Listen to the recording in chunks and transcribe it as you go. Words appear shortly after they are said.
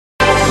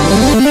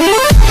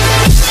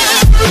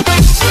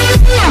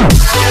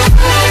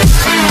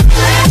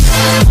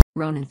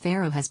Ronan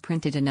Farrow has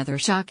printed another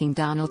shocking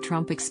Donald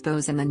Trump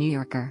expose in The New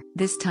Yorker.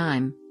 This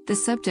time, the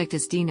subject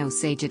is Dino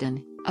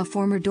Sajudin, a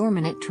former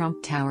doorman at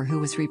Trump Tower who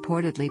was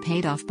reportedly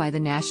paid off by the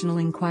National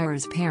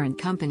Enquirer's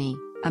parent company,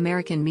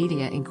 American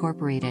Media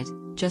Incorporated.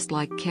 Just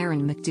like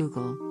Karen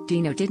McDougal,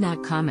 Dino did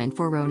not comment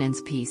for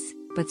Ronan's piece,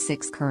 but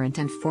 6 current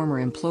and former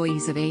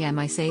employees of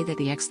AMI say that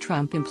the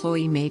ex-Trump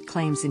employee made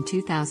claims in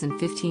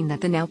 2015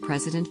 that the now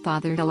president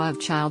fathered a love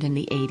child in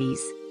the 80s.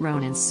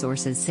 Ronan's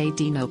sources say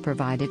Dino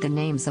provided the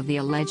names of the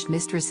alleged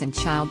mistress and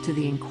child to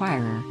the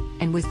Enquirer,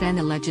 and was then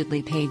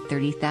allegedly paid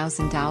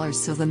 $30,000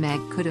 so the mag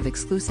could have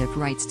exclusive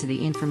rights to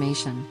the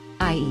information,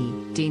 i.e.,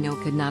 Dino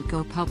could not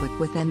go public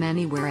with them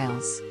anywhere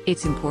else.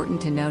 It's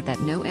important to note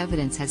that no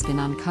evidence has been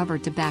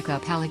uncovered to back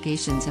up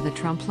allegations of a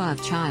Trump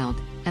love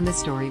child, and the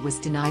story was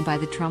denied by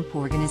the Trump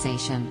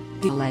Organization.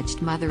 The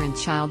alleged mother and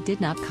child did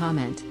not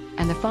comment,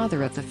 and the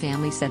father of the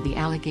family said the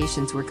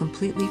allegations were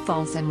completely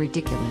false and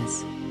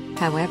ridiculous.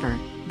 However,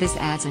 this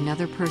adds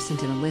another person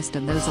to the list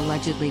of those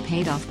allegedly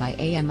paid off by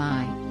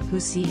AMI,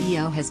 whose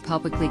CEO has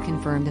publicly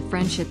confirmed a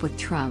friendship with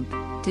Trump,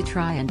 to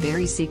try and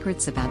bury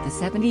secrets about the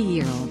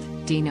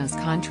 70-year-old. Dino's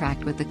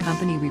contract with the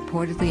company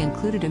reportedly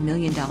included $1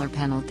 million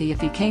penalty if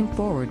he came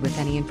forward with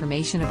any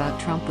information about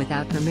Trump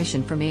without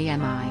permission from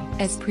AMI.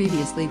 As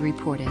previously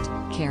reported,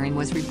 Karen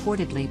was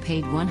reportedly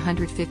paid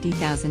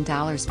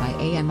 $150,000 by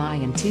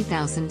AMI in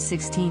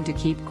 2016 to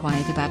keep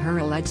quiet about her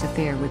alleged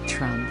affair with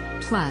Trump.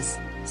 Plus,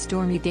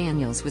 Stormy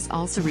Daniels was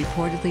also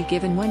reportedly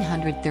given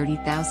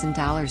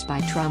 $130,000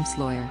 by Trump's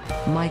lawyer,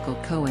 Michael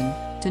Cohen,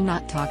 to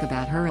not talk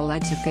about her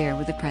alleged affair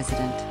with the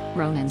president.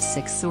 Ronan's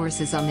 6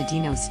 sources on the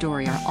Dino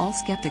story are all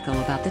skeptical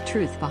about the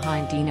truth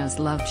behind Dino's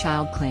love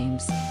child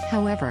claims.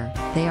 However,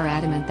 they are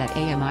adamant that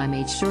AMI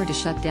made sure to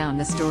shut down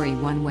the story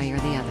one way or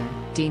the other.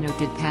 Dino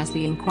did pass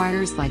the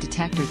Enquirer's lie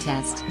detector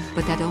test,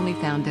 but that only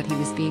found that he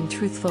was being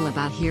truthful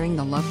about hearing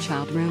the love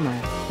child rumor,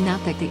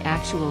 not that the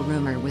actual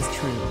rumor was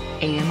true.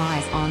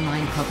 AMI's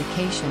online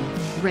publication,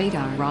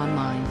 Radar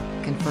Online,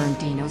 confirmed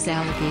Dino's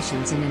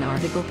allegations in an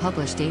article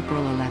published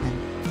April 11,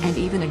 and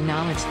even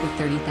acknowledged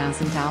the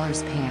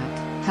 $30,000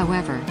 payout.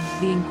 However,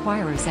 the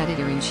Enquirer's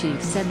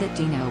editor-in-chief said that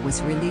Dino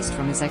was released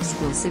from his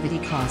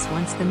exclusivity clause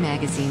once the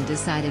magazine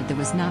decided there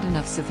was not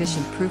enough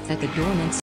sufficient proof that the doorman